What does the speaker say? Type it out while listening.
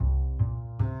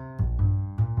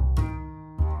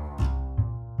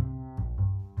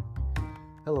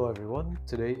everyone.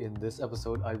 Today in this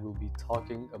episode I will be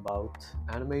talking about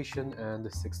animation and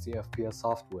 60 FPS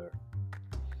software.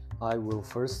 I will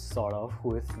first start off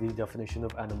with the definition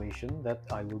of animation that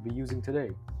I will be using today.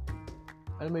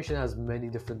 Animation has many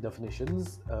different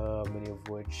definitions, many of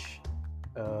which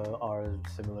are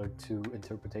similar to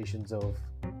interpretations of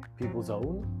people's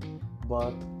own,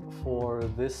 but for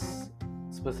this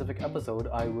specific episode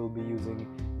I will be using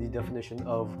the definition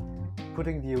of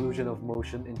putting the illusion of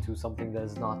motion into something that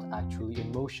is not actually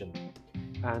in motion.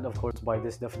 And of course, by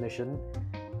this definition,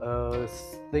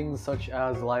 things such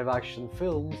as live action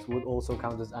films would also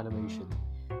count as animation,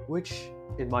 which,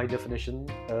 in my definition,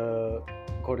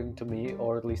 according to me,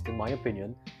 or at least in my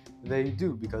opinion, they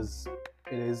do, because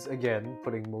it is again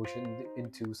putting motion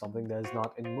into something that is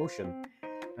not in motion.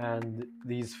 And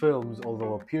these films,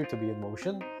 although appear to be in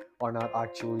motion, are not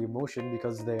actually in motion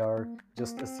because they are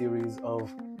just a series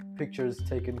of pictures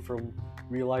taken from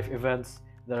real life events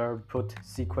that are put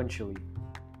sequentially.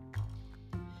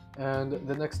 And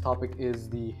the next topic is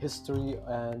the history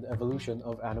and evolution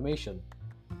of animation.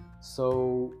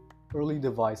 So, early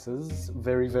devices,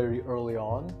 very early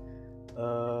on,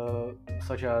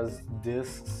 such as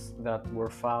discs that were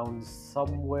found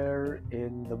somewhere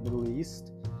in the Middle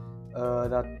East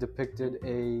that depicted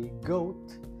a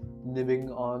goat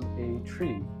nibbling on a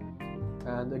tree.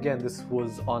 And again, this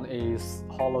was on a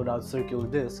hollowed out circular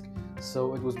disc,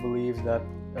 so it was believed that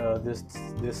this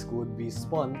disc would be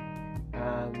spun,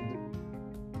 and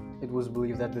it was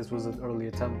believed that this was an early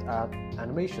attempt at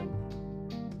animation.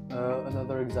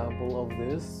 Another example of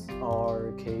this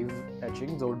are cave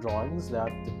etchings or drawings that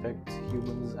depict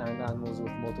humans and animals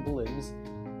with multiple limbs,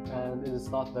 and it is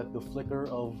thought that the flicker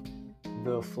of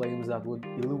the flames that would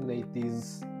illuminate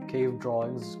these cave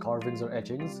drawings, carvings, or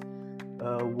etchings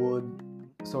would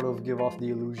sort of give off the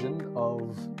illusion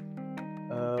of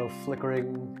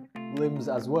flickering limbs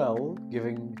as well,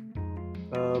 giving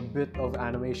a bit of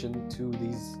animation to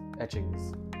these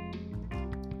etchings.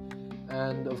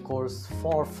 And of course,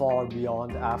 far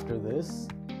beyond after this,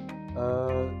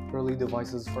 early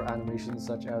devices for animation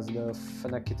such as the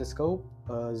phenakitoscope,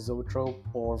 zoetrope,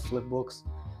 or flipbooks,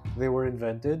 they were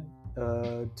invented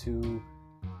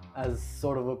as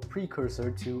sort of a precursor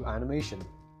to animation.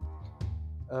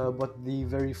 But the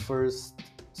very first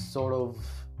sort of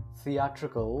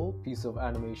theatrical piece of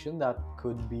animation that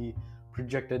could be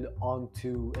projected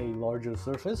onto a larger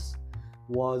surface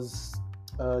was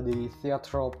the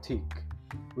théâtre optique,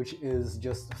 which is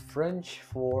just French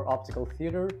for optical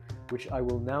theater, which I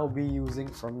will now be using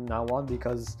from now on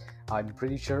because I'm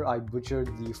pretty sure I butchered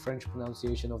the French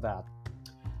pronunciation of that.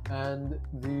 And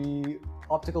the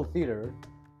optical theater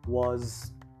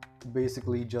was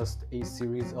basically just a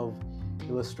series of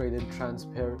illustrated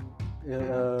transparent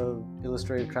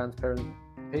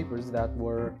papers that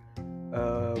were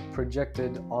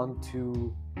projected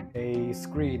onto a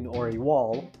screen or a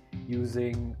wall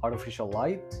using artificial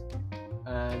light,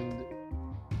 and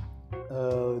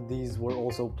these were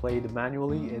also played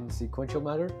manually in sequential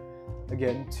manner,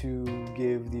 again to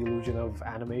give the illusion of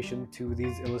animation to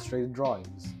these illustrated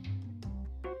drawings.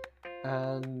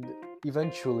 And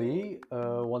eventually,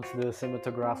 once the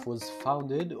cinematograph was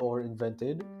founded or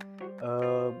invented,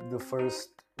 the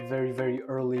first very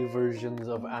early versions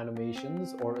of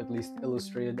animations, or at least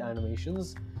illustrated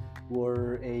animations,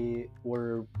 were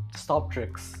stop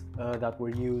tricks that were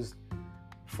used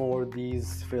for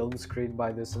these films created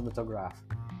by the cinematograph.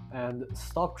 And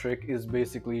stop trick is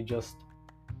basically just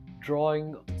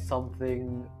drawing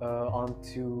something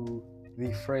onto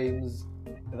the frames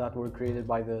that were created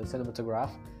by the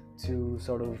cinematograph to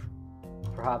sort of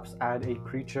perhaps add a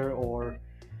creature or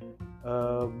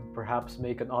perhaps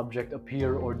make an object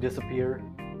appear or disappear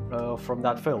from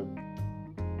that film.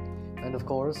 And of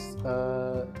course,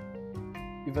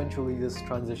 eventually this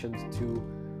transitioned to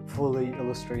fully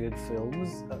illustrated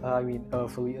films,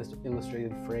 fully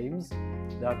illustrated frames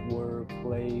that were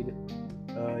played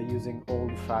using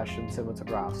old-fashioned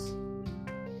cinematographs.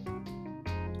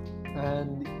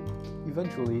 And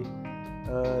eventually,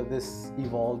 this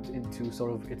evolved into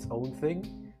sort of its own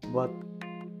thing, but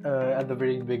at the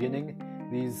very beginning,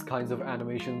 these kinds of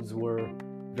animations were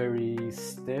very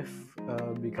stiff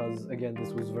because, again,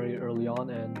 this was very early on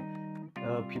and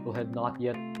people had not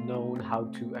yet known how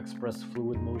to express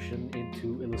fluid motion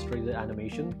into illustrated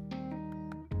animation.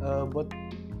 But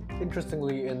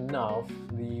interestingly enough,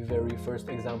 the very first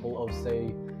example of,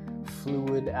 say,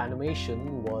 fluid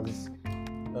animation was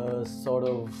a sort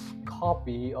of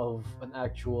copy of an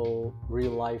actual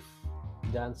real-life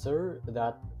dancer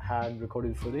that had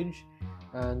recorded footage,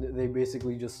 and they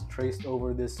basically just traced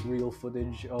over this real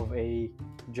footage of a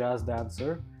jazz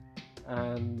dancer,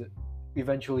 and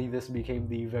eventually this became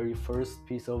the very first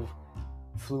piece of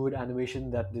fluid animation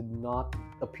that did not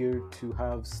appear to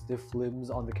have stiff limbs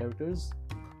on the characters.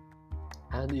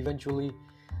 And eventually,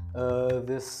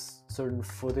 this certain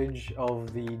footage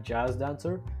of the jazz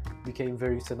dancer became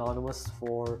very synonymous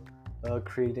for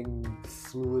creating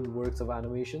fluid works of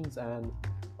animations, and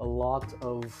a lot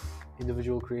of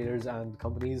individual creators and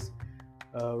companies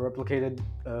replicated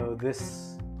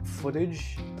this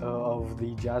footage of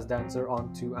the jazz dancer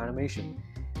onto animation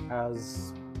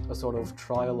as a sort of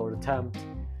trial or attempt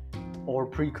or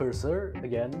precursor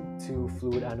again to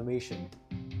fluid animation.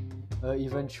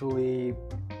 Eventually,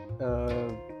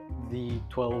 the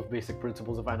 12 basic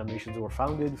principles of animations were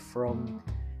founded from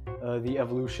the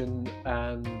evolution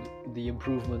and the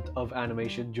improvement of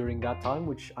animation during that time,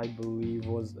 which I believe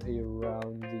was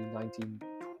around the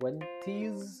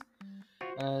 1920s.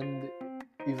 And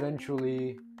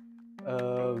eventually,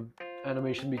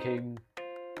 animation became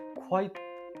quite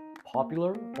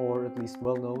popular, or at least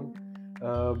well known,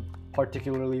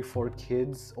 particularly for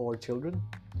kids or children.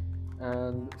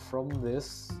 And from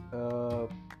this,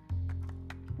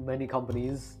 many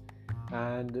companies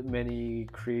and many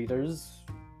creators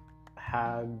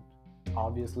had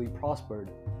obviously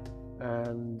prospered.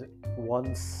 And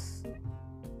once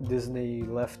Disney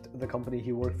left the company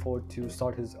he worked for to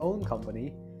start his own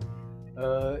company,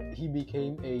 he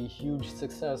became a huge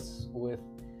success with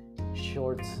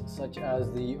shorts such as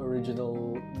the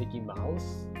original Mickey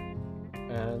Mouse.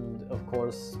 And of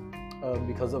course,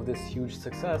 because of this huge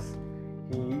success,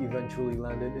 he eventually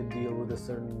landed a deal with a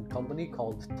certain company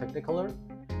called Technicolor,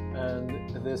 and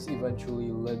this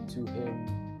eventually led to him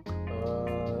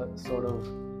sort of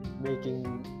making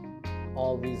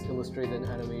all these illustrated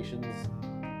animations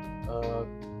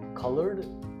colored.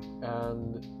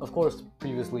 And of course,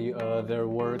 previously there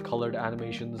were colored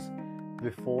animations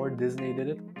before Disney did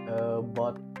it,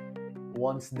 but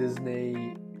once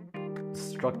Disney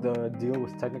struck the deal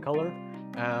with Technicolor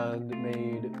and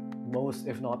made most,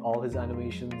 if not all, his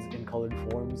animations in colored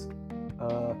forms,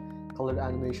 colored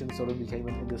animation sort of became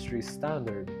an industry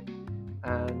standard.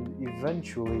 And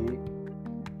eventually,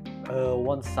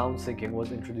 once sound syncing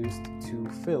was introduced to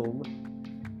film,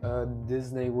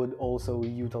 Disney would also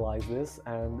utilize this.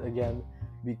 And again,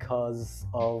 because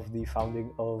of the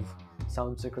founding of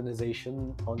sound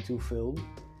synchronization onto film,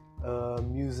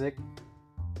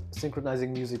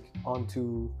 synchronizing music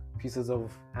onto pieces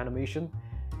of animation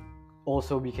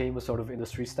also became a sort of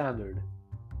industry standard.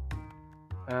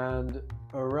 And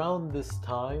around this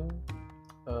time,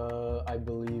 I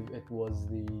believe it was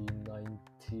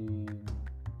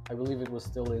I believe it was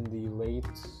still in the late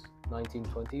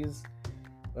 1920s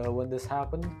when this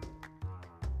happened.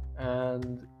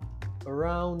 And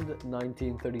around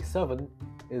 1937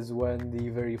 is when the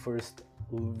very first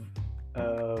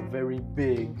very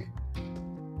big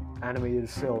animated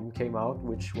film came out,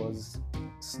 which was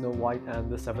Snow White and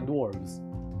the Seven Dwarfs,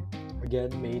 again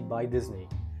made by Disney.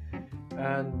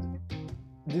 And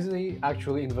Disney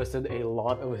actually invested a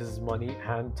lot of his money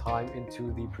and time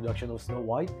into the production of Snow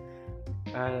White,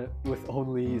 with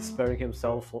only sparing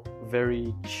himself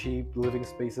very cheap living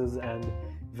spaces and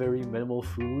very minimal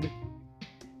food.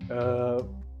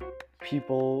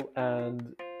 People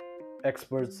and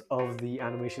experts of the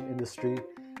animation industry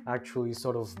actually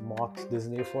sort of mocked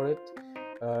Disney for it,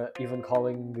 even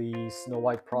calling the Snow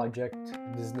White project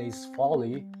Disney's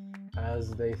folly, as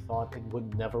they thought it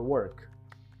would never work.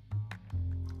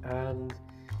 And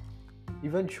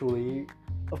eventually,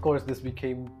 of course, this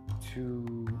became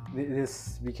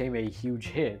a huge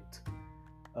hit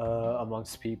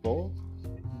amongst people,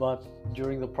 but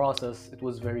during the process it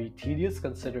was very tedious,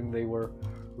 considering they were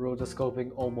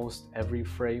rotoscoping almost every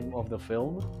frame of the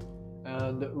film.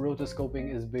 And rotoscoping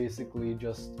is basically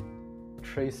just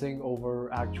tracing over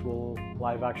actual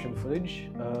live action footage,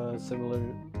 similar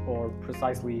or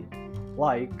precisely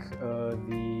like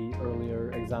the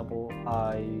earlier example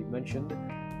I mentioned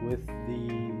with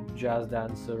the jazz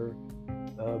dancer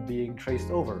being traced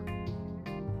over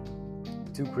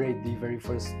to create the very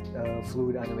first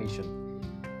fluid animation.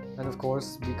 And of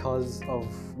course, because of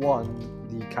one,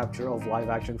 the capture of live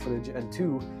action footage, and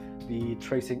two, the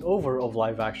tracing over of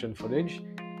live action footage,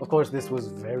 of course this was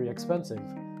very expensive,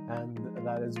 and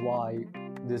that is why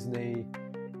Disney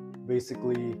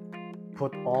basically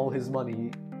put all his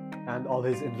money and all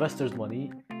his investors'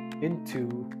 money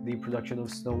into the production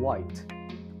of Snow White.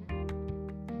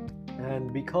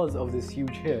 And because of this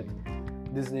huge hit,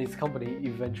 Disney's company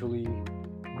eventually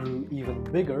grew even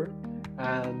bigger,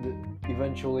 and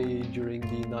eventually during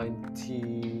the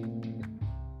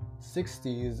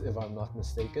 1960s, if I'm not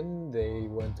mistaken, they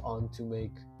went on to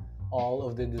make all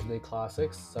of the Disney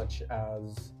classics such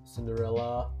as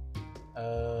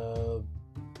uh,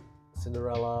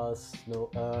 Cinderella,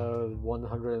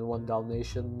 101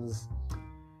 Dalmatians,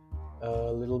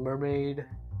 Little Mermaid.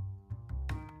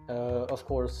 Of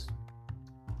course,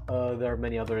 there are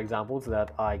many other examples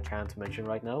that I can't mention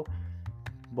right now.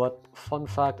 But fun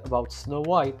fact about Snow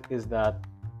White is that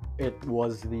it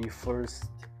was the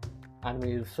first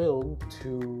animated film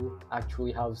to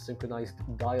actually have synchronized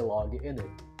dialogue in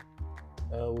it,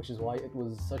 which is why it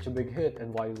was such a big hit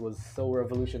and why it was so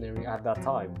revolutionary at that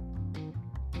time.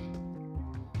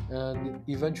 And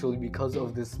eventually, because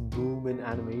of this boom in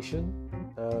animation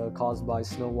caused by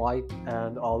Snow White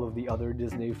and all of the other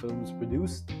Disney films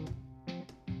produced,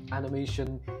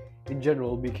 animation in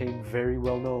general became very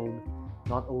well known,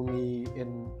 not only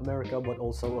in America but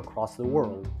also across the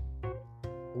world,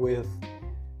 with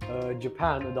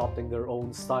Japan adopting their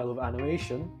own style of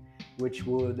animation, which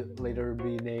would later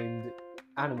be named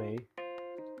anime.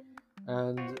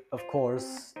 And of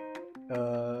course,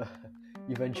 uh,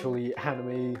 eventually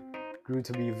anime grew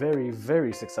to be very,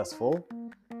 very successful,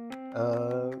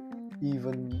 uh,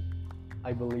 even,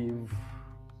 I believe,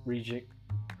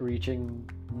 reaching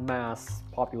mass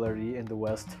popularity in the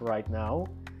West right now.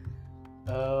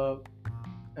 Uh,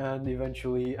 and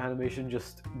eventually, animation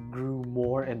just grew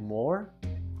more and more.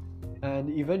 And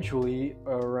eventually,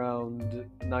 around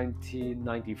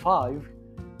 1995,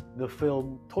 the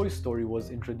film Toy Story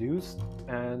was introduced,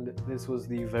 and this was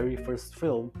the very first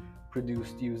film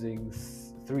produced using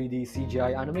 3D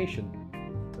CGI animation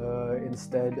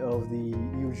instead of the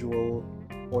usual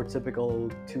or typical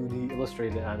 2D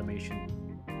illustrated animation.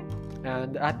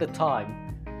 And at the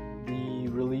time, the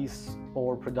release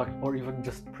or even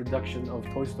just production of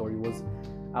Toy Story was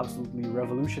absolutely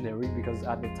revolutionary, because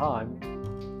at the time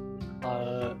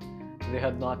they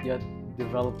had not yet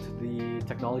developed the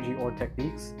technology or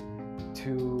techniques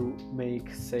to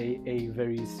make, say, a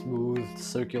very smooth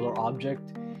circular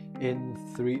object in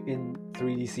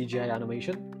 3D CGI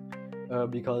animation,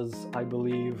 because I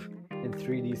believe in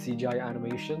 3D CGI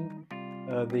animation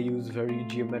they use very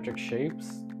geometric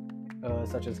shapes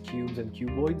such as cubes and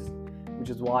cuboids, which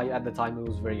is why at the time it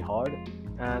was very hard.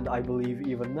 And I believe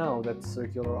even now that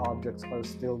circular objects are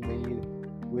still made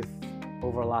with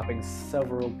overlapping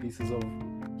several pieces of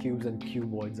cubes and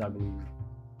cuboids, I believe.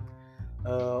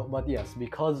 But yes,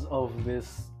 because of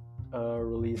this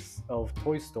release of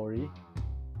Toy Story,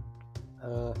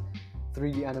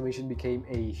 3D animation became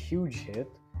a huge hit,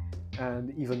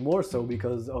 and even more so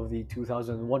because of the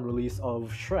 2001 release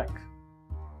of Shrek.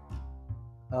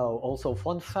 Oh, also,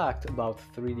 fun fact about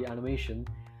 3D animation,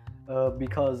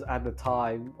 because at the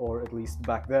time, or at least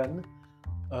back then,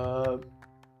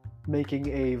 making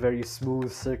a very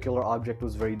smooth circular object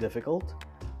was very difficult.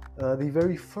 The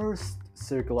very first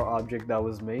circular object that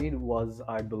was made was,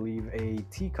 I believe, a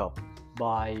teacup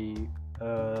by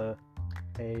a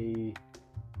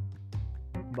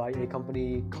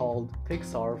company called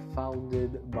Pixar,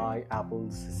 founded by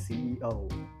Apple's CEO.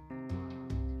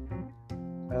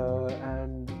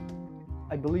 And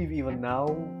I believe even now,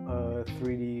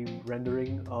 3D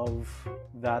rendering of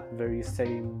that very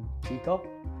same teacup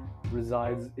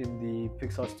resides in the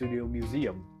Pixar Studio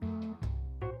Museum.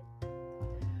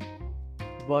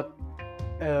 But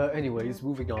anyways,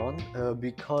 moving on,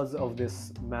 because of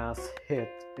this mass hit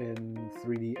in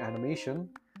 3D animation,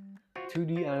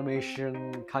 2D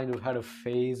animation kind of had a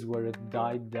phase where it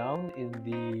died down in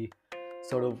the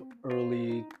sort of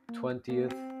early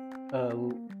 20th,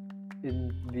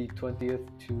 in the 20th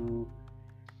to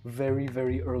very,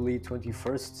 very early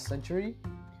 21st century.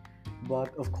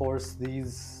 But of course,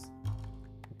 these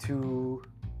two,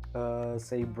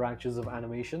 say, branches of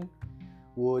animation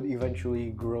would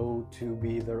eventually grow to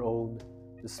be their own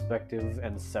respective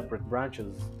and separate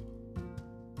branches.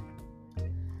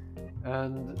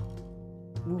 And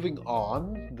moving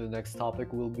on, the next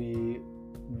topic will be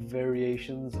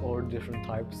variations or different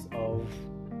types of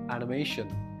animation.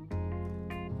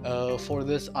 For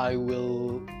this, I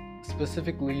will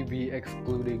specifically be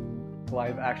excluding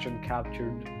live action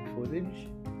captured footage,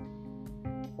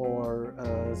 or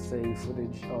say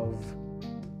footage of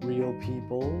real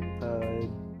people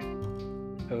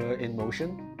in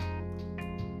motion.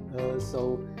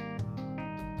 So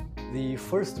the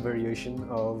first variation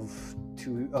of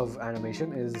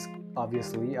animation is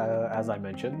obviously, as I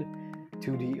mentioned,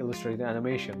 2D illustrated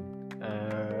animation.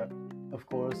 Of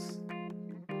course,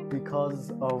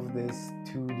 because of this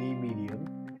 2D medium,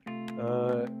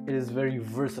 it is very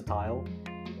versatile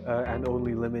and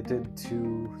only limited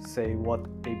to, say, what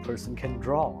a person can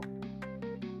draw.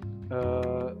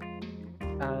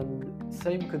 And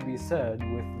same could be said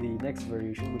with the next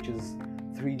variation, which is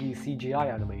 3D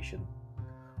CGI animation.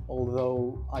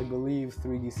 Although I believe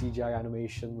 3D CGI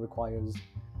animation requires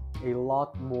a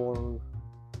lot more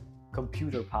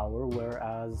computer power,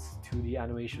 whereas 2D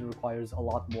animation requires a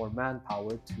lot more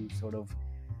manpower to sort of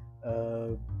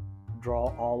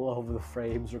draw all of the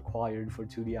frames required for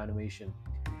 2D animation.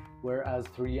 Whereas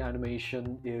 3D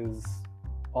animation is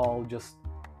all just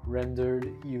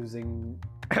rendered using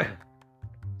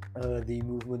the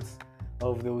movements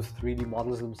of those 3D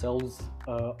models themselves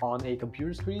on a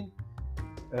computer screen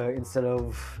instead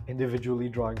of individually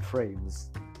drawing frames.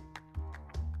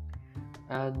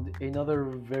 And another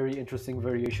very interesting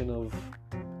variation of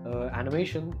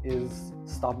animation is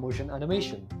stop motion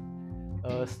animation.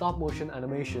 Stop motion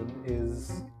animation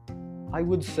is, I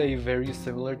would say, very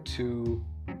similar to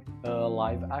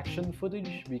live action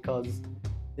footage because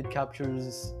it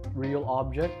captures real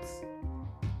objects.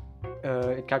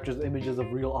 It captures images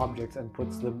of real objects and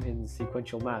puts them in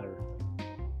sequential manner.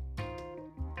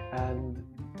 And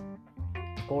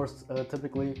of course,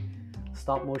 typically,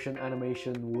 stop motion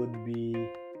animation would be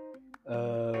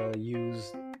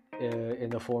used in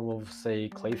the form of, say,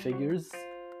 clay figures,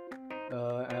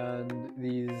 and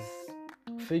these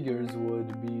figures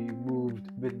would be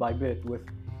moved bit by bit with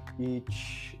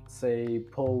each, say,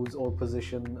 pose or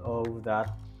position of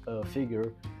that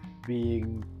figure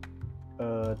being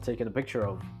taken a picture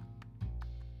of.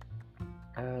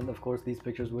 And of course, these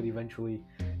pictures would eventually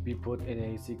be put in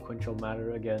a sequential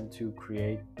manner again to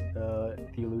create the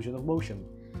illusion of motion.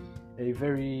 A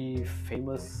very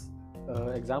famous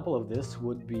example of this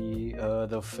would be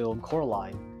the film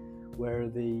Coraline, where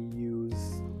they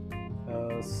use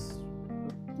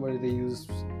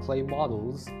clay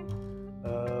models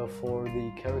for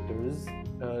the characters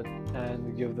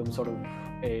and give them sort of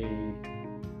a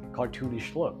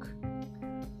cartoonish look.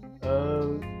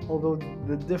 Although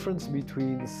the difference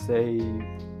between, say,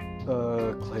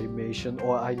 claymation,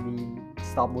 or I mean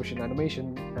stop motion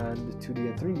animation, and 2D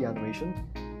and 3D animation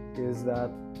is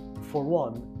that, for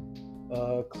one,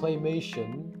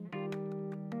 claymation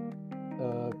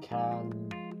can,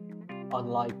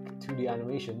 unlike 2D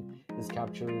animation, is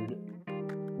captured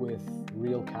with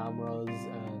real cameras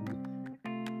and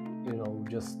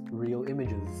just real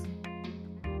images.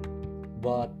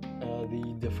 But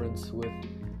the difference with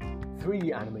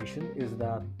 3D animation is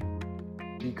that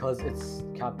because it's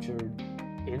captured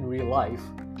in real life,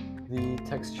 the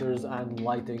textures and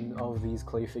lighting of these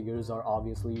clay figures are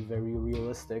obviously very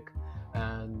realistic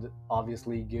and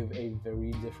obviously give a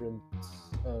very different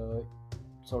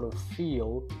sort of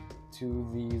feel to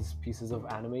these pieces of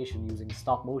animation using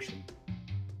stop motion.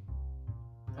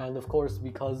 And of course,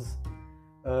 because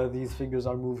these figures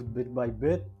are moved bit by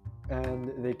bit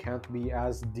and they can't be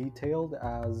as detailed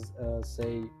as,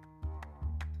 say,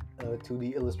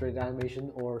 2D illustrated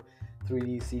animation or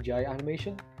 3D CGI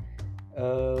animation,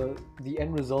 the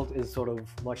end result is sort of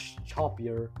much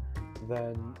choppier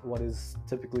than what is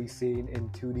typically seen in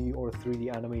 2D or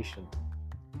 3D animation.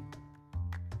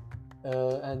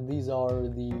 And these are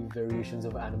the variations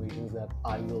of animations that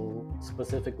I will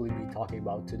specifically be talking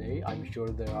about today. I'm sure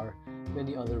there are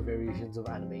many other variations of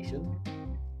animation.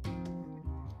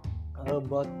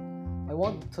 But I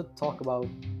want to talk about,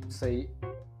 say,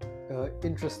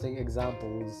 interesting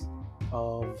examples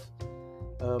of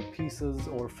pieces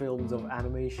or films of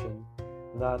animation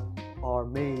that are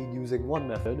made using one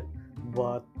method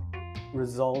but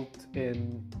result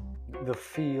in the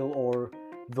feel or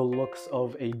the looks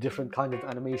of a different kind of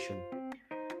animation.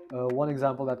 One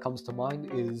example that comes to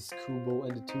mind is Kubo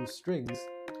and the Two Strings,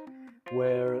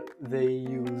 where they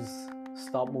use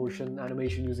stop motion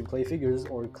animation using clay figures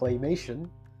or claymation,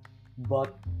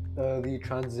 but the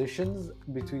transitions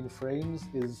between frames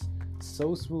is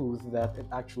so smooth that it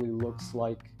actually looks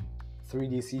like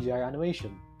 3D CGI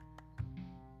animation.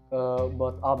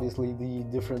 But obviously the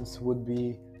difference would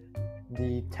be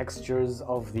the textures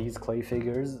of these clay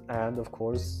figures and, of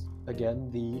course, again,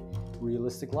 the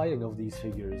realistic lighting of these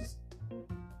figures.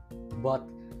 But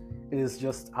it is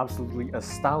just absolutely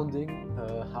astounding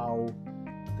how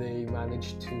they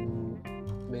managed to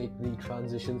make the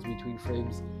transitions between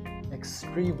frames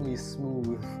extremely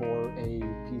smooth for a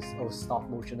piece of stop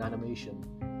motion animation.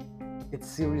 It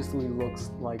seriously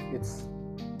looks like it's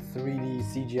 3D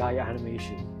CGI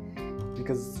animation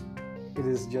because it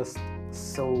is just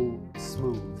so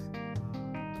smooth.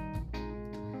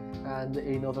 And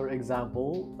another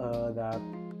example that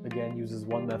again uses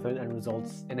one method and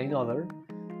results in another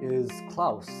is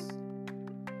Klaus.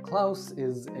 Klaus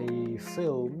is a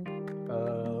film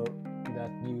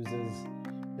that uses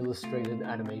illustrated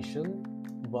animation,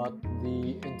 but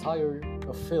the entire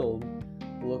film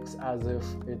looks as if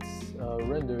it's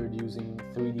rendered using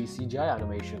 3D CGI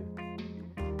animation.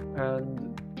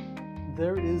 And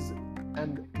there is,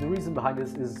 and the reason behind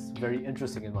this is very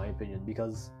interesting in my opinion,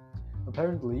 because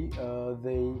apparently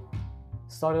they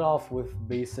started off with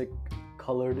basic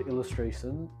colored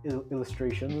illustrations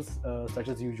such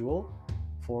as usual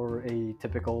for a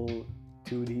typical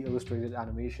 2D illustrated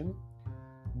animation,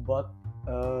 but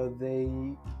they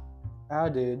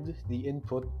added the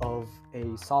input of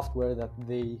a software that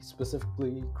they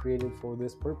specifically created for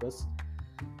this purpose,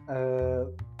 uh,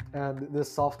 and this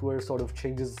software sort of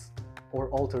changes or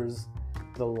alters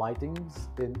the lightings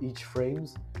in each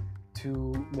frames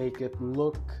to make it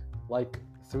look like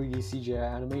 3D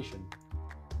CGI animation.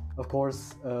 Of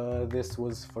course, this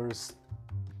was first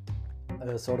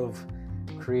sort of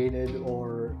created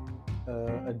or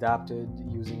adapted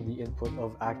using the input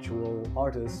of actual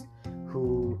artists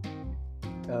who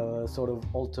sort of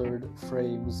altered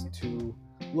frames to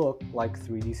look like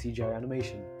 3D CGI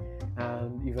animation.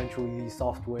 And eventually the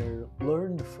software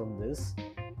learned from this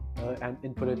and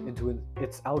input it into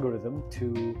its algorithm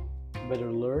to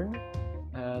better learn,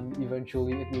 and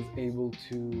eventually it was able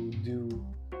to do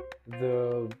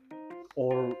the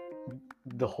or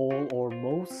the whole or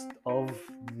most of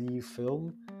the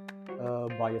film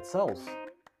by itself.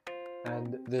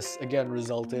 And this again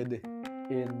resulted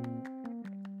in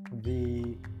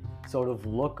the sort of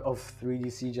look of 3D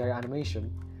CGI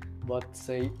animation. But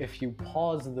say if you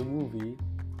pause the movie,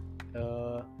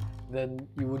 then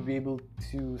you would be able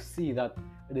to see that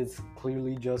it is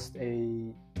clearly just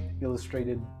a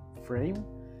illustrated frame,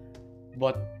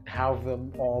 but have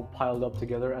them all piled up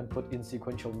together and put in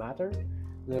sequential matter,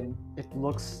 then it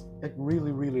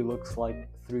really looks like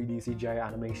 3D CGI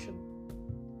animation.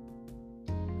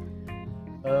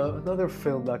 Another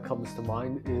film that comes to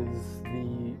mind is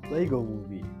the Lego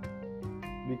movie,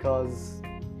 because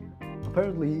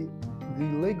apparently the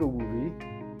Lego movie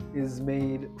is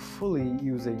made fully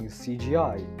using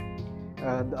CGI.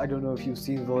 And I don't know if you've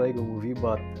seen the Lego movie,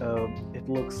 but it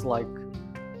looks like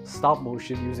stop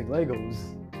motion using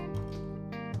Legos.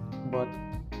 But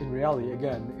in reality,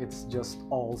 again, it's just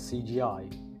all CGI.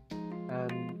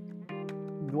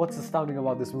 And what's astounding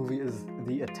about this movie is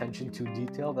the attention to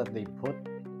detail that they put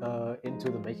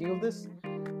into the making of this,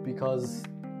 because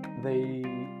they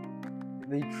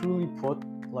truly put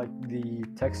like the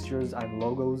textures and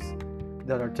logos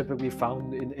that are typically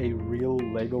found in a real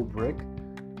Lego brick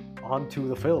onto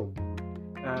the film.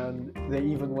 And they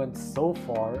even went so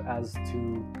far as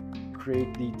to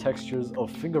create the textures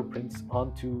of fingerprints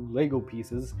onto Lego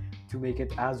pieces to make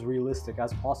it as realistic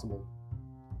as possible.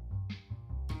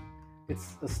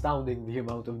 It's astounding the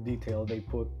amount of detail they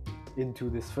put into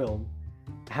this film,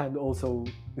 and also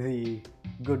the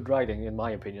good writing, in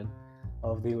my opinion,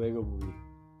 of the Lego movie.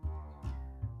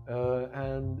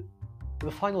 And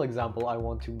the final example I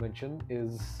want to mention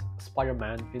is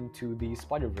Spider-Man Into the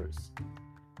Spider-Verse,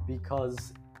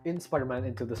 because in Spider-Man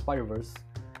Into the Spider-Verse,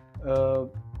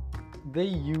 they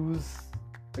use,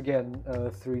 again,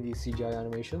 3D CGI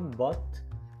animation, but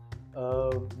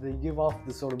they give off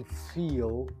the sort of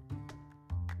feel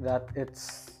that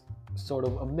it's sort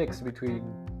of a mix between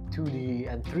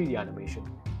 2D and 3D animation,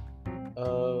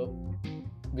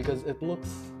 because it looks,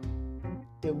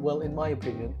 well, in my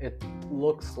opinion, it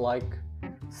looks like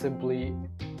simply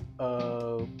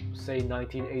say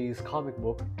 1980s comic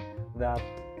book that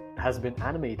has been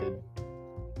animated.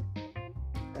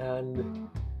 And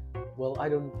well,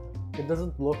 it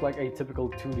doesn't look like a typical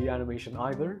 2D animation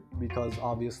either, because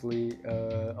obviously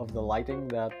of the lighting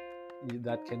that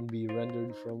can be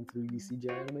rendered from 3D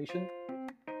CGI animation.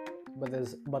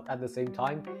 But at the same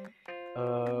time,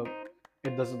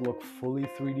 it doesn't look fully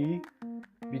 3D,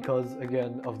 because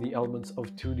again of the elements of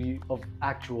 2D, of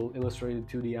actual illustrated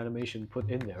 2D animation put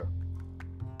in there.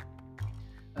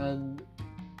 And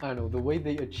I don't know, the way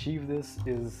they achieve this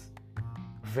is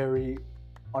very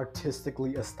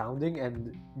artistically astounding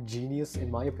and genius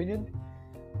in my opinion,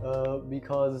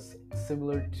 because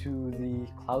similar to the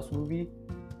Klaus movie,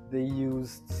 they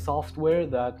used software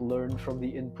that learned from the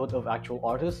input of actual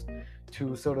artists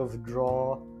to sort of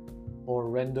draw or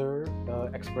render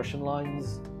expression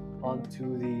lines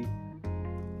onto the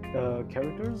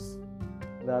characters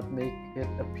that make it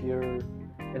appear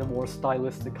in a more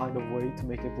stylistic kind of way to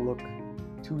make it look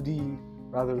 2D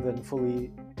rather than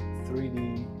fully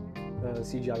 3D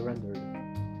CGI rendered.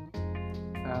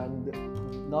 And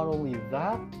not only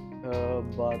that,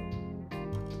 but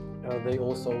they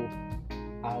also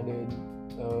added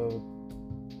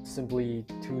simply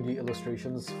 2D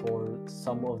illustrations for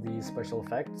some of the special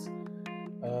effects,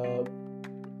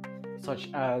 such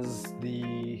as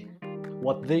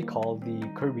what they call the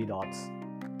Kirby dots.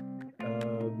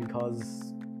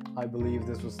 because I believe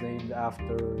this was named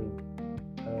after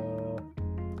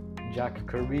Jack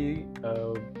Kirby,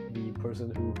 the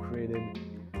person who created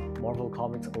Marvel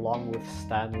Comics along with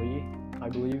Stan Lee, I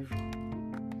believe.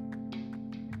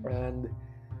 And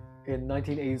in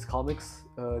 1980s comics,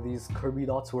 these Kirby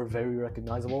dots were very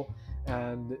recognizable,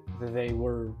 and they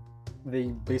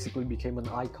basically became an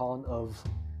icon of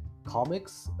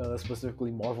comics,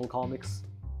 specifically Marvel Comics.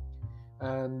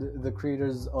 And the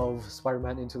creators of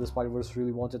Spider-Man Into the Spider-Verse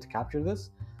really wanted to capture this.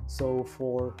 So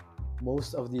for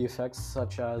most of the effects,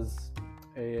 such as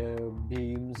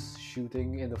beams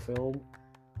shooting in the film,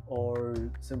 or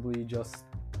simply just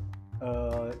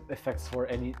effects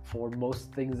for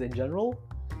most things in general,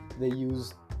 they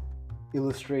used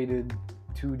illustrated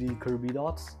 2D Kirby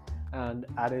dots and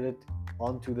added it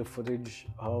onto the footage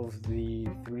of the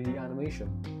 3D animation.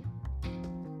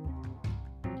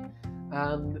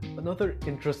 And another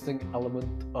interesting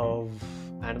element of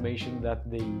animation that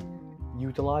they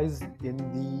utilized in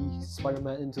the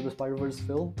Spider-Man Into the Spider-Verse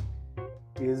film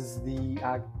is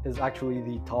actually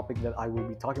the topic that I will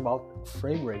be talking about: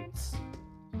 frame rates.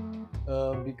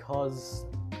 Because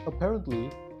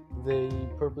apparently they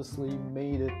purposely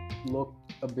made it look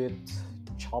a bit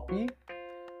choppy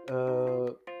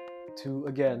to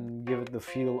again give it the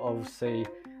feel of, say,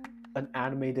 an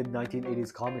animated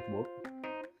 1980s comic book,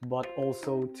 but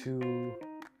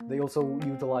they also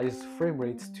utilized frame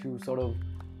rates to sort of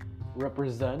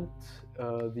represent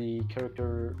the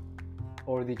character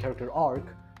or the character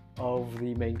arc of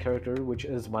the main character, which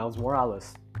is Miles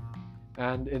Morales.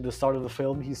 And in the start of the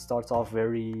film, he starts off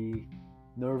very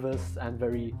nervous and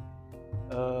very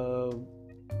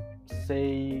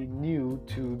new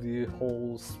to the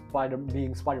whole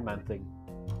being Spider-Man thing.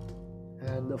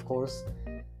 And of course,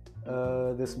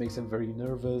 this makes him very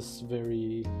nervous,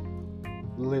 very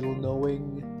little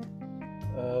knowing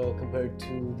compared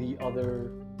to the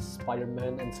other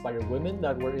Spider-Men and Spider-Women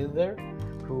that were in there,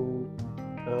 who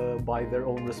by their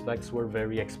own respects were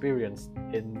very experienced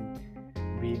in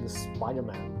being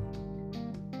Spider-Man.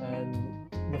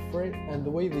 And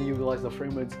the way they utilize the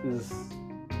frame rates is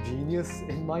genius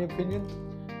in my opinion,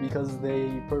 because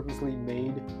they purposely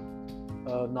made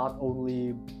not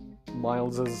only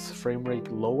Miles's frame rate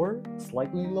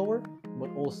slightly lower, but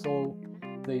also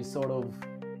they sort of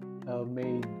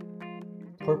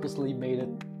purposely made it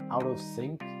out of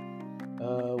sync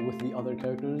with the other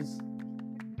characters,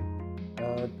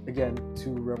 again to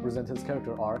represent his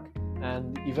character arc.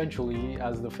 And eventually,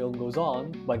 as the film goes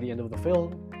on, by the end of the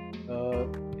film,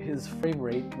 his frame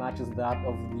rate matches that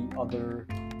of the other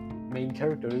main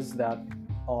characters that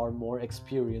are more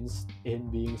experienced in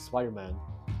being Spider-Man.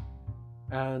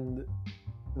 And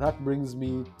that brings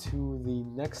me to the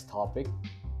next topic,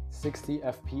 60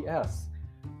 FPS,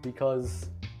 because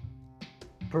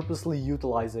purposely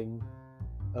utilizing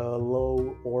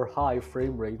low or high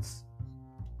frame rates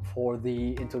for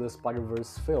the Into the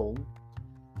Spider-Verse film,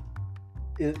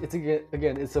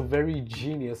 it's a very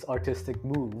genius artistic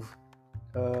move,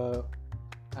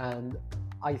 and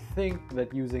I think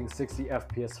that using 60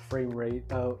 FPS frame rate,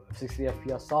 60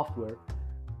 FPS software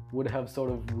would have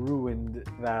sort of ruined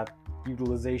that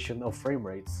utilization of frame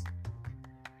rates.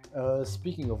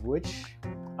 Speaking of which,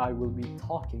 I will be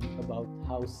talking about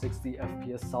how 60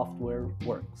 FPS software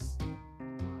works.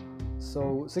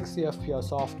 So 60 FPS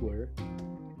software,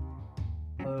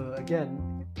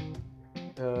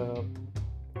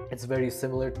 it's very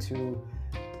similar to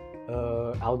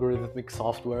algorithmic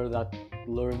software that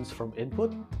learns from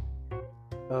input,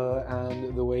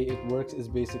 and the way it works is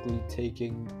basically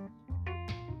taking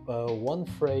one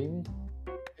frame.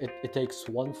 It takes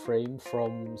one frame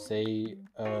from, say,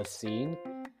 a scene,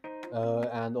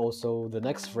 and also the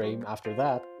next frame after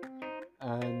that,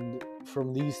 and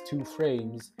from these two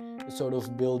frames it sort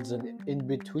of builds an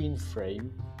in-between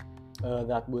frame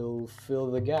that will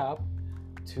fill the gap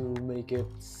to make it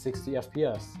 60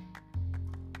 FPS.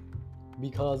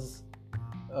 Because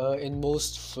in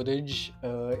most footage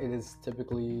it is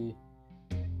typically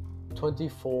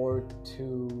 24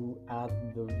 to at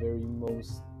the very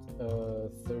most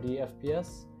 30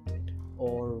 FPS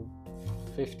or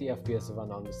 50 FPS if I'm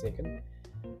not mistaken.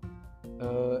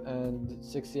 And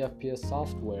 60 FPS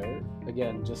software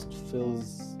again just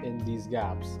fills in these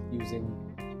gaps using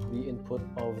the input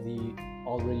of the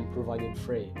already provided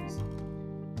frames.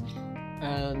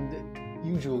 And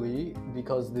usually,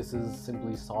 because this is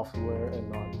simply software and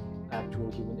not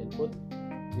actual human input,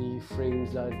 the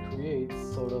frames that it creates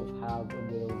sort of have a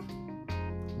bit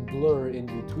of blur in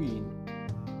between,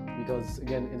 because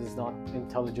again it is not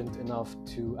intelligent enough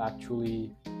to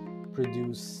actually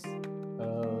produce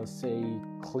say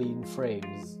clean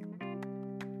frames.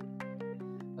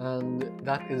 And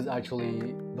that is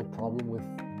actually the problem with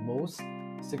most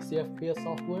 60 FPS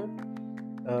software,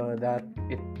 that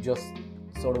it just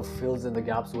sort of fills in the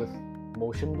gaps with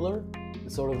motion blur.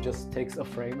 It sort of just takes a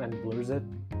frame and blurs it,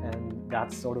 and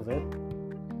that's sort of it.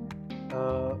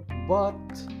 But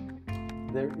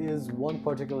there is one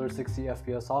particular 60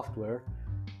 FPS software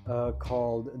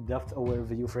called depth-aware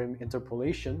video frame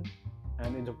interpolation,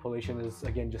 and interpolation is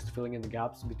again just filling in the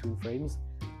gaps between frames.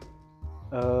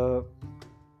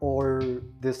 Or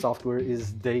this software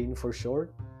is Dane for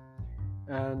short.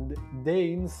 And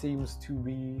Dane seems to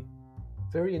be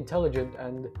very intelligent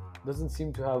and doesn't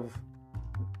seem to have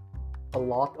a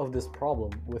lot of this problem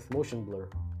with motion blur.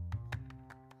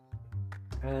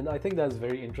 And I think that's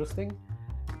very interesting.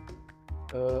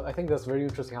 I think that's very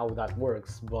interesting how that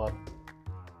works, but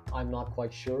I'm not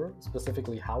quite sure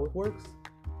specifically how it works.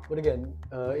 But again,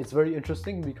 it's very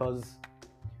interesting because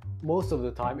most of the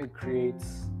time it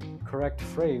creates correct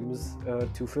frames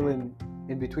to fill in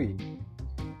between,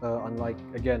 unlike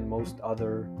again most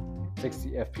other 60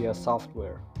 FPS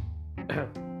software.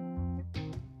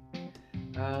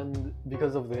 And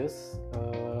because of this,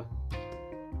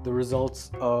 the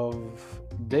results of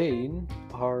Dane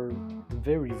are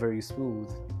very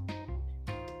smooth.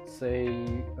 Say,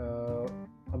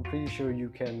 I'm pretty sure you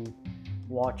can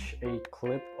watch a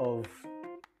clip of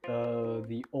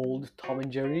the old Tom and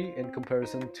Jerry in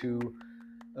comparison to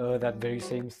that very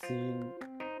same scene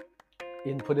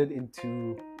inputted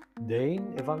into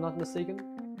Dane, if I'm not mistaken.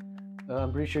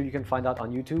 I'm pretty sure you can find that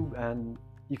on YouTube, and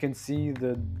you can see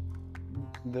the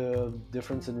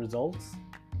difference in results.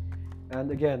 And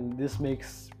again, this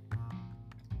makes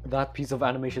that piece of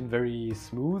animation very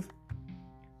smooth.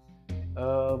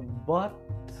 But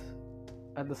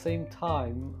at the same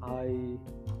time,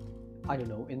 I don't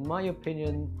know, in my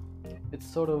opinion, it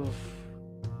sort of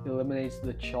eliminates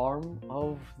the charm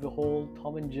of the whole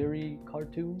Tom and Jerry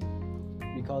cartoon,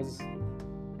 because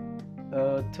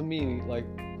to me,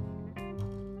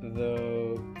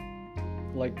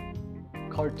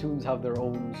 cartoons have their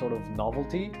own sort of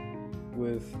novelty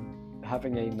with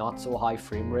having a not so high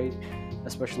frame rate,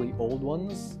 especially old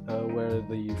ones where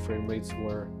the frame rates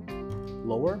were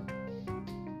lower,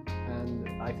 and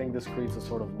I think this creates a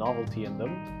sort of novelty in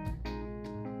them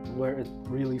where it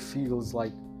really feels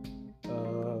like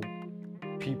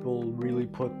people really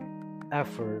put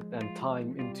effort and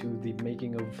time into the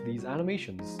making of these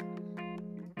animations.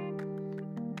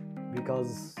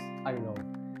 Because I don't know,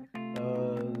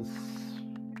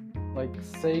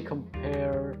 say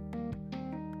compare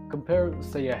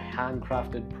say a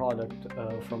handcrafted product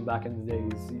from back in the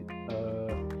days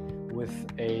with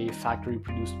a factory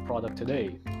produced product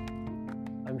today.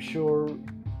 I'm sure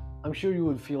you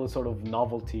would feel a sort of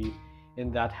novelty in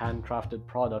that handcrafted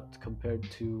product compared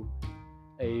to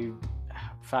a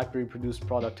factory produced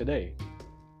product today.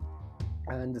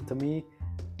 And to me,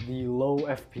 the low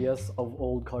FPS of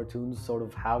old cartoons sort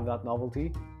of have that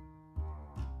novelty.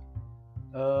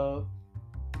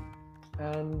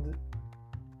 And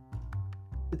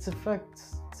its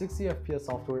effects, 60 FPS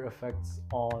software effects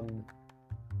on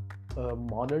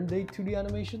modern day 2D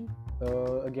animation,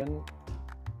 again,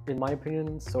 in my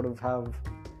opinion, sort of have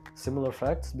similar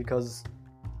effects, because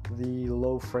the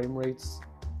low frame rates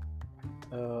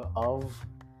of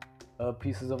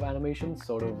pieces of animation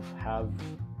sort of have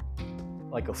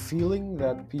like a feeling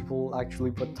that people actually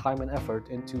put time and effort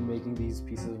into making these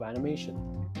pieces of animation,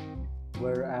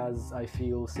 whereas I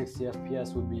feel 60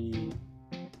 FPS would be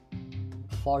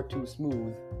far too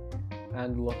smooth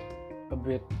and look a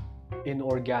bit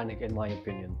inorganic in my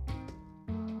opinion.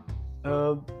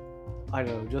 I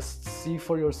don't know, just see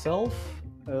for yourself,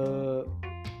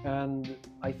 and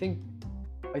I think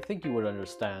you would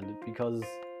understand, because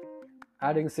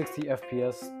adding 60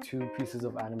 FPS to pieces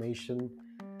of animation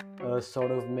sort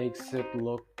of makes it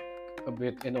look a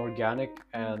bit inorganic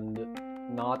and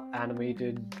not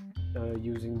animated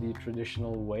using the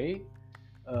traditional way,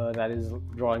 that is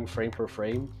drawing frame per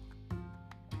frame.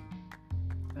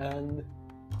 And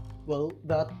well,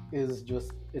 that is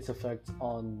just its effects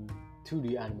on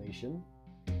 2D animation.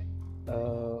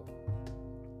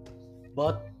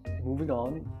 But moving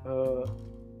on,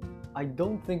 I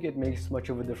don't think it makes much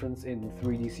of a difference in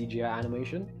 3D CGI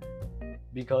animation,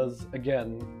 because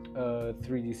again,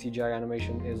 3D CGI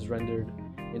animation is rendered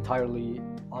entirely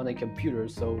on a computer,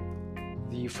 so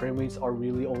the frame rates are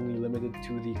really only limited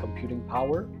to the computing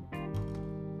power.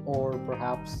 Or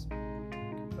perhaps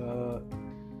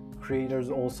creators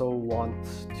also want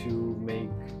to make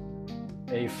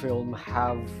a film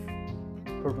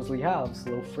purposely have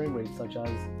slow frame rates, such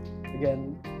as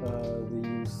again the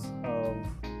use of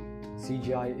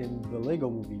CGI in the Lego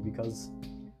movie, because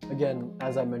again,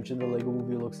 as I mentioned, the Lego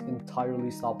Movie looks entirely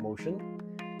stop motion,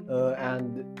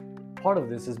 and part of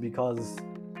this is because,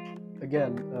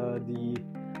 again, the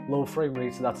low frame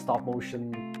rates that stop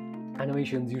motion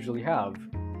animations usually have.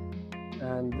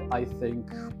 And I think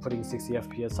putting 60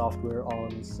 FPS software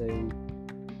on, say,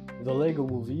 the Lego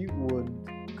Movie would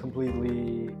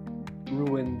completely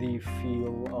ruin the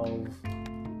feel of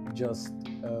just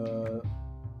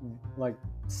like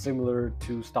similar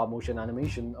to stop motion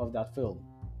animation of that film.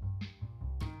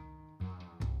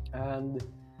 And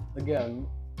again,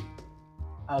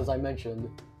 as I mentioned,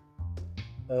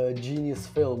 genius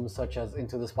films such as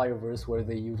Into the Spider-Verse, where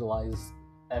they utilize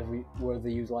a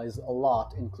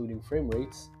lot, including frame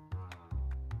rates,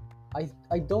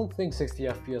 I don't think 60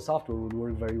 FPS software would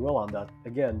work very well on that,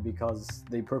 again, because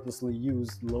they purposely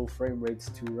used low frame rates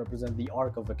to represent the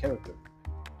arc of a character.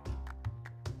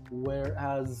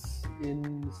 Whereas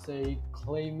in, say,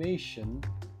 claymation,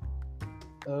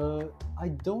 I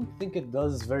don't think it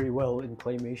does very well in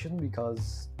claymation,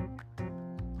 because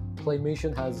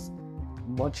claymation has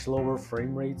much lower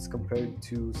frame rates compared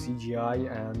to CGI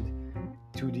and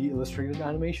 2D illustrated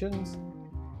animations,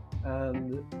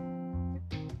 and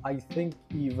I think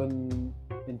even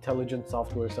intelligent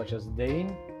software such as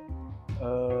Dane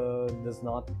does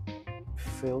not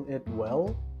fill it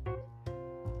well,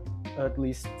 at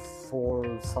least for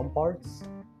some parts.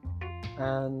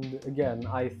 And again,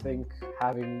 I think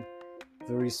having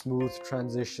very smooth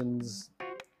transitions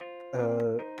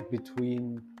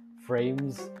between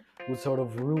frames would sort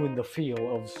of ruin the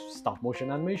feel of stop motion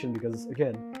animation, because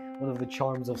again, one of the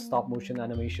charms of stop motion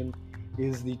animation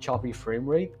is the choppy frame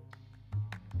rate.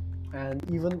 And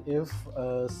even if,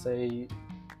 say,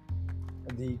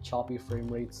 the choppy frame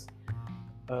rates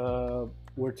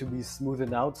were to be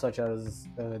smoothened out, such as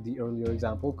the earlier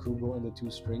example, Kubo and the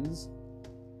Two Strings,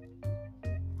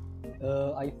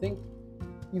 I think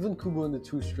even Kubo and the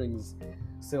Two Strings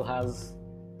still has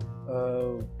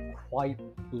quite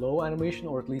low animation,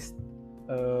 or at least,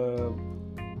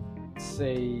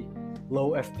 say,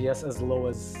 low FPS, as low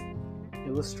as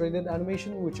illustrated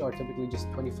animation, which are typically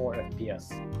just 24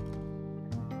 FPS.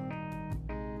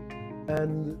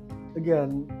 And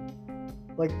again,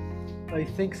 like, I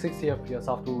think 60 FPS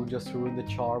software would just ruin the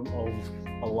charm of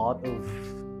a lot of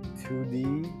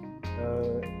 2D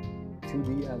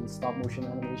and stop motion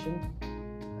animation.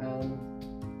 And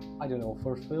I don't know,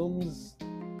 for films,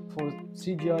 for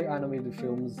CGI animated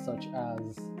films such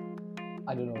as,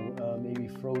 I don't know, maybe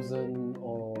Frozen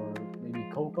or maybe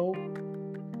Coco,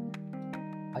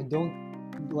 I don't,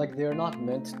 like, they're not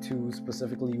meant to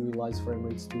specifically utilize frame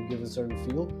rates to give a certain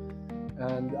feel.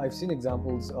 And I've seen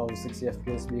examples of 60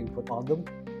 FPS being put on them,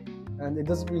 and it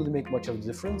doesn't really make much of a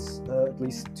difference, at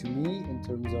least to me, in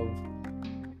terms of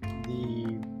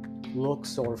the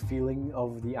looks or feeling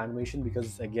of the animation,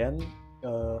 because again,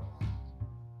 the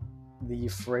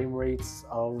frame rates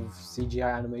of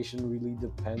CGI animation really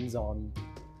depends on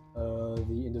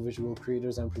the individual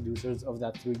creators and producers of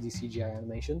that 3D CGI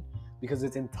animation, because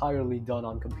it's entirely done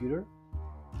on computer.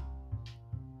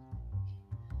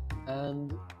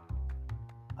 And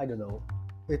I don't know,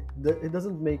 it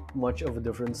doesn't make much of a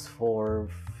difference for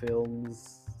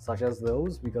films such as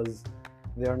those, because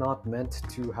they are not meant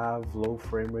to have low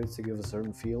frame rates to give a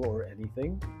certain feel or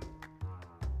anything.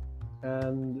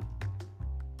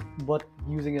 But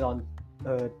using it on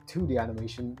 2D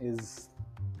animation is,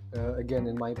 again,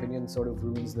 in my opinion, sort of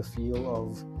ruins the feel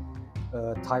of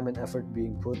time and effort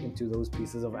being put into those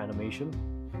pieces of animation.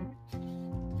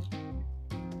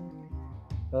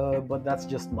 But that's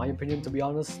just my opinion, to be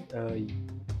honest.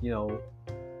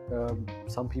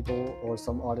 Some people or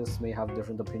some artists may have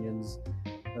different opinions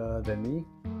than me.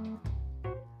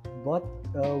 But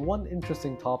one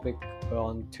interesting topic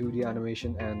on 2D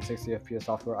animation and 60 FPS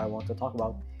software I want to talk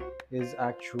about is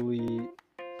actually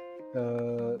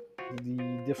the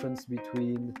difference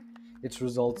between its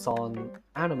results on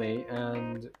anime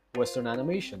and Western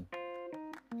animation.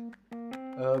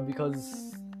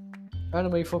 Because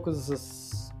anime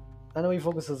focuses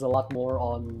a lot more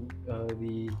on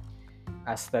the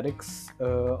aesthetics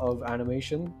of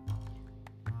animation,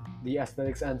 the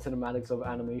aesthetics and cinematics of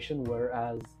animation,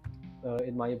 whereas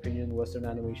in my opinion, Western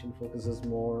animation focuses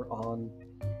more on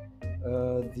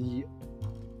the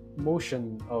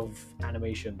motion of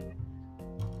animation,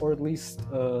 or at least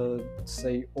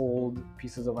say old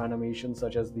pieces of animation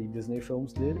such as the Disney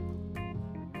films did.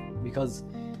 Because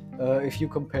if you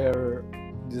compare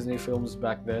Disney films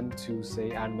back then to,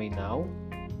 say, anime now,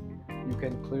 you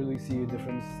can clearly see a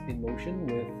difference in motion,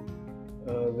 with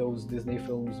those Disney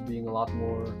films being a lot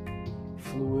more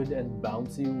fluid and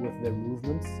bouncy with their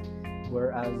movements,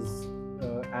 whereas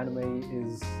anime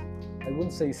is I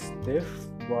wouldn't say stiff,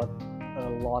 but a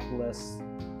lot less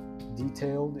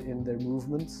detailed in their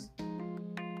movements,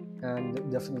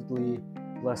 and definitely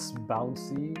less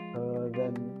bouncy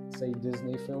than, say,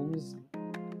 Disney films.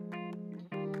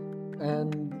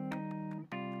 And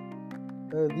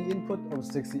the input of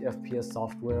 60 FPS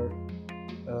software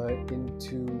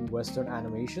into Western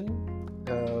animation,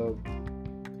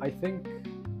 I think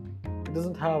it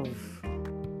doesn't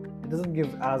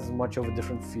give as much of a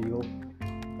different feel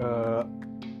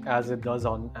as it does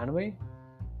on anime.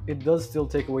 It does still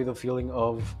take away the feeling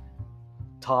of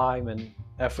time and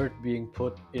effort being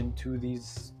put into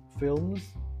these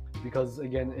films, because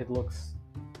again it looks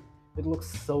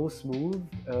so smooth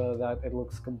that it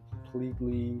looks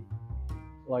completely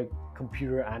like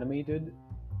computer animated,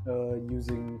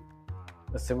 using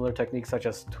a similar technique such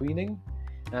as tweening.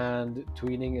 And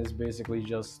tweening is basically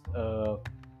just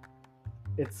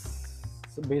it's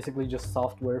basically just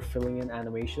software filling in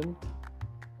animation.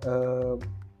 uh,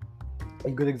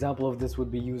 a good example of this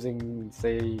would be using,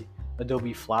 say,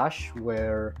 Adobe Flash,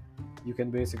 where you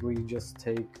can basically just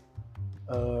take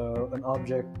an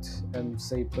object and,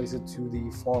 say, place it to the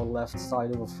far left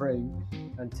side of a frame,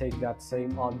 and take that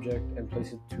same object and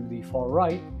place it to the far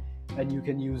right, and you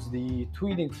can use the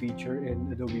tweeting feature in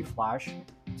Adobe Flash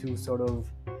to sort of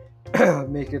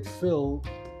make it fill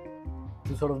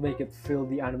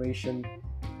the animation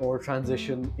or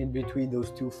transition in between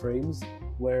those two frames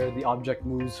where the object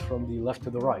moves from the left to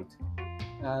the right.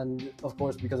 And of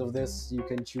course, because of this, you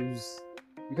can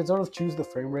sort of choose the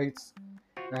frame rates,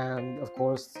 and of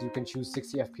course you can choose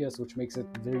 60 FPS, which makes it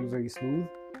very, very smooth.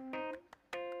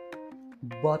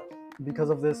 But because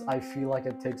of this, I feel like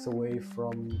it takes away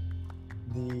from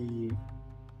the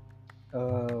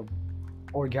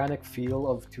organic feel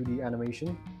of 2D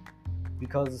animation,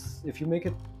 because if you make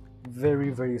it very,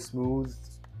 very smooth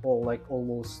or like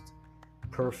almost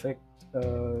perfect,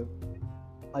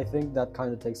 I think that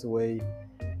kind of takes away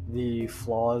the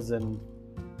flaws and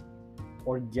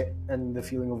the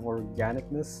feeling of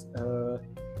organicness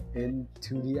in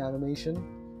 2D animation.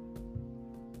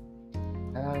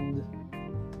 And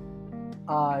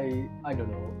I don't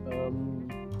know.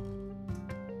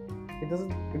 It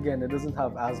doesn't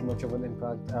have as much of an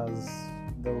impact as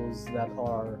those that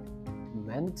are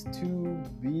meant to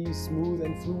be smooth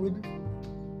and fluid.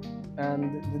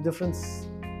 And the difference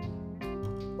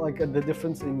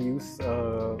in use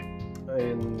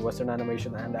in Western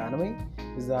animation and anime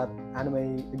is that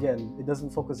anime, again, it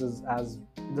doesn't focus as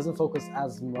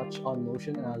much on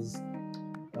motion as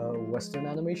Western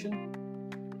animation,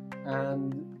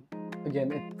 and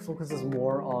again, it focuses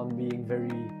more on being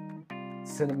very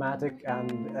cinematic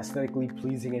and aesthetically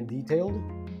pleasing and detailed.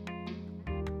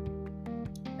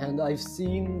 And I've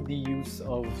seen the use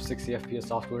of 60 FPS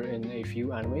software in a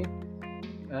few anime,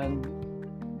 and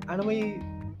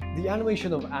the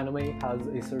animation of anime has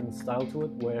a certain style to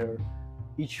it where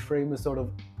each frame is sort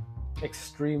of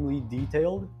extremely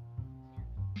detailed,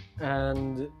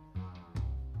 and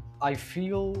I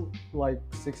feel like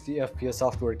 60 FPS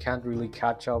software can't really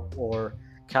catch up or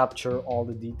capture all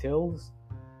the details,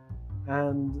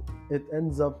 and it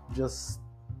ends up just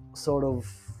sort of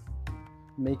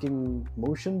making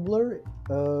motion blur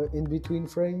in between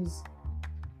frames,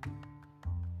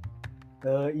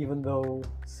 even though,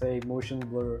 say, motion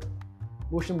blur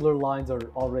lines are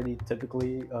already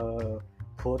typically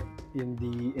put in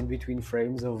the in between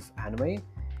frames of anime,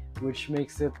 which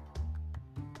makes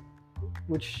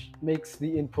the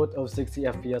input of 60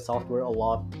 FPS software a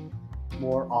lot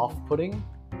more off-putting,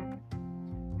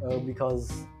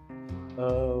 because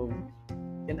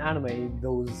in anime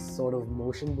those sort of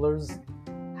motion blurs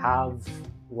have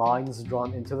lines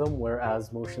drawn into them,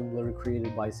 whereas motion blur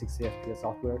created by 60 FPS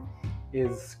software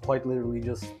is quite literally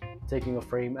just taking a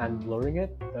frame and blurring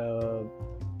it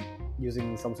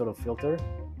using some sort of filter.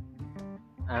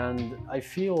 And I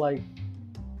feel like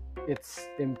its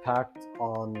impact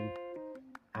on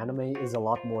anime is a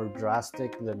lot more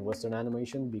drastic than Western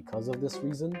animation because of this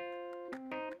reason.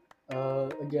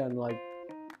 Again, like,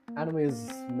 anime is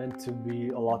meant to be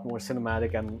a lot more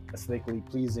cinematic and aesthetically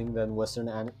pleasing than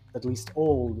at least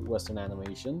old Western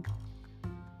animation,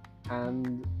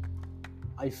 and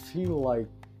I feel like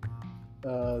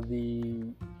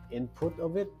the input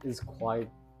of it is quite,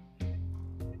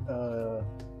 I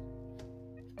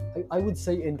would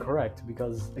say, incorrect,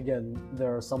 because again,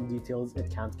 there are some details it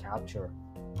can't capture.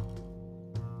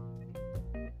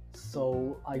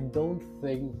 So I don't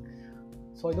think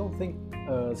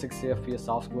 60 FPS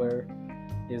software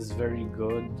is very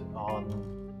good on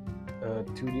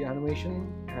 2D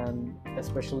animation, and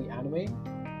especially anime,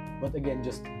 but again,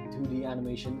 just 2D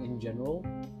animation in general,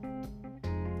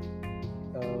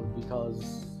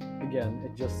 because again,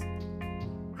 it just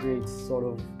creates sort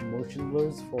of motion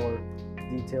blurs for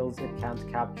details it can't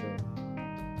capture.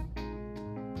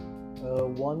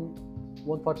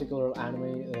 One particular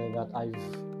anime that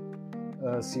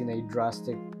I've seen a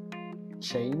drastic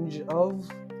change of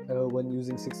when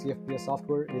using 60 FPS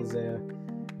software is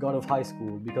God of High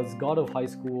School, because God of High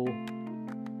School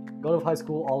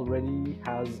already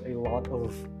has a lot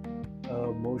of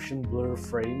motion blur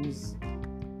frames,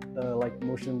 like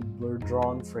motion blur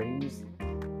drawn frames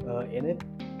in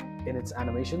its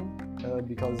animation,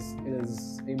 because it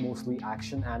is a mostly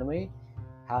action anime,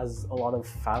 has a lot of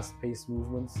fast-paced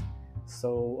movements.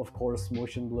 So of course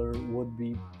motion blur would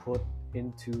be put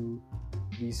into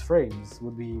these frames,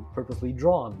 would be purposely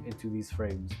drawn into these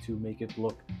frames to make it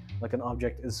look like an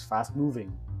object is fast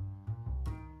moving.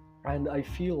 And I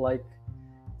feel like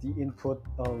the input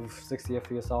of 60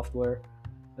 FPS software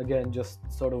again just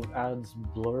sort of adds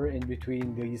blur in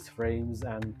between these frames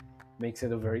and makes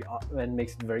it very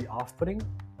off-putting,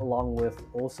 along with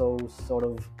also sort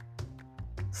of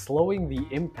slowing the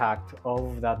impact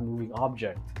of that moving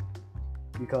object,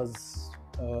 because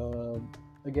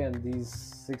again these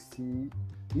 60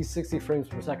 frames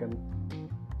per second,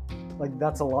 like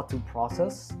that's a lot to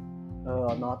process,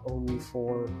 not only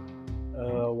for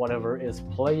whatever is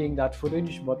playing that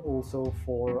footage, but also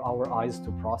for our eyes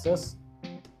to process.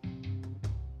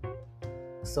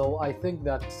 So I think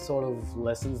that sort of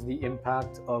lessens the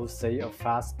impact of, say, a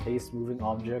fast-paced moving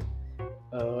object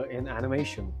in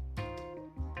animation.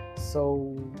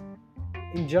 So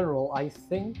in general, I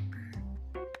think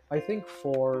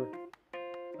for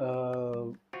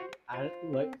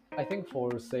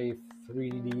say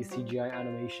 3D CGI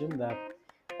animation that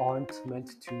aren't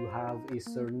meant to have a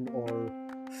certain or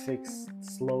fixed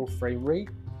slow frame rate,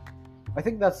 I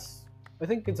think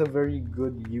it's a very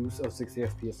good use of 60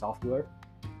 FPS software,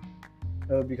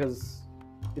 because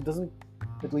it doesn't,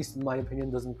 at least in my opinion,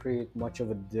 doesn't create much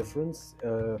of a difference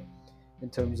in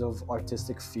terms of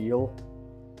artistic feel.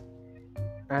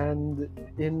 And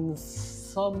in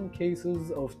some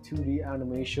cases of 2D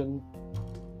animation,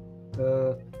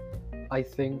 I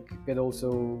think it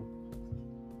also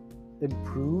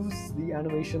improves the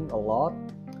animation a lot.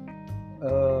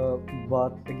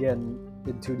 But again,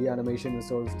 in 2D animation, it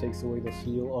sort of takes away the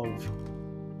feel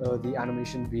of the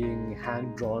animation being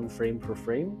hand-drawn frame per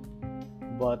frame.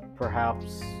 But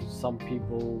perhaps some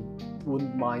people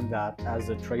wouldn't mind that as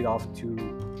a trade-off to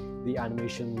the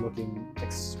animation looking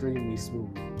extremely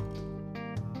smooth.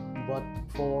 But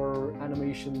for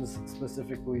animations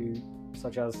specifically,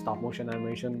 such as stop-motion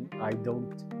animation, I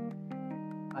don't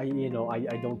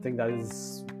think that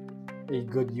is a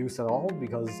good use at all,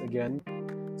 because again,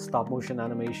 stop-motion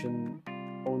animation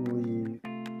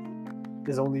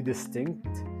is only distinct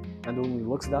and only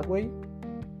looks that way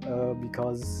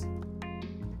because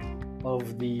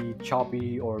of the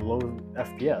choppy or low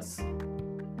FPS.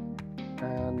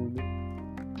 And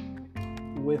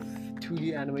with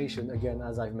 2D animation, again,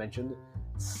 as I've mentioned,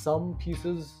 some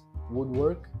pieces would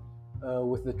work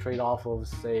with the trade-off of,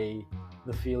 say,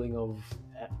 the feeling of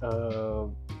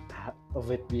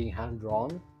it being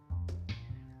hand-drawn.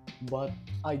 But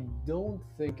I don't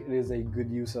think it is a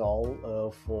good use at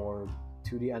all for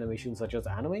 2D animation such as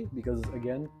anime, because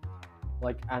again,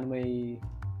 like, anime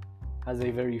has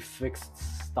a very fixed,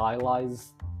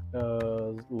 stylized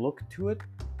look to it,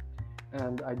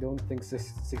 and I don't think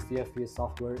 60 FPS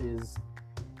software is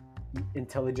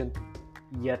intelligent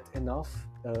yet enough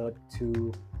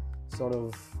to sort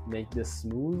of make this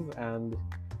smooth. And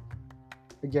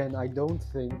again, I don't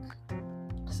think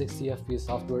 60 FPS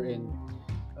software in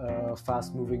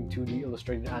fast-moving 2D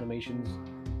illustrated animations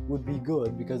would be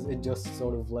good, because it just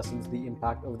sort of lessens the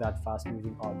impact of that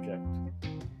fast-moving object.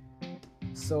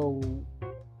 So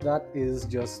that is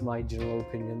just my general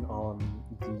opinion on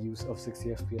the use of 60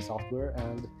 FPS software.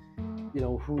 And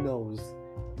who knows,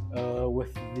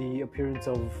 with the appearance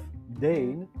of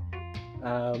Dane,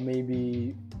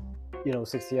 maybe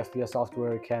 60 FPS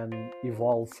software can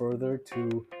evolve further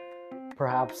to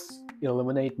perhaps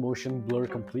eliminate motion blur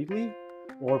completely,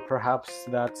 or perhaps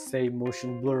that same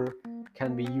motion blur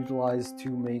can be utilized to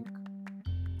make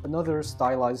another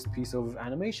stylized piece of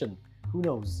animation. Who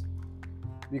knows?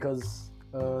 Because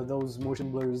those motion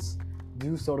blurs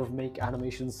do sort of make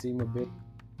animation seem a bit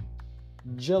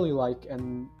jelly-like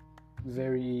and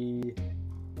very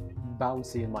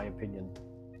bouncy, in my opinion.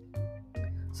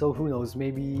 So who knows,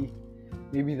 maybe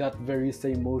that very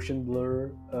same motion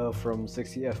blur from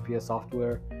 60 FPS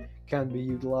software can be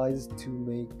utilized to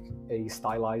make a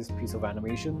stylized piece of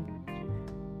animation,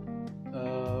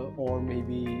 or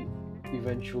maybe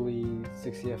eventually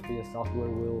 60 FPS software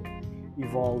will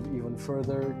evolve even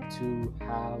further to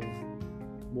have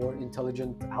more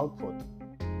intelligent output.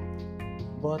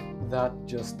 But that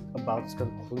just about to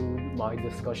conclude my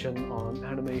discussion on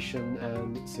animation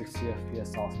and 60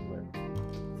 FPS software.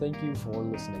 Thank you for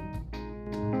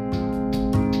listening.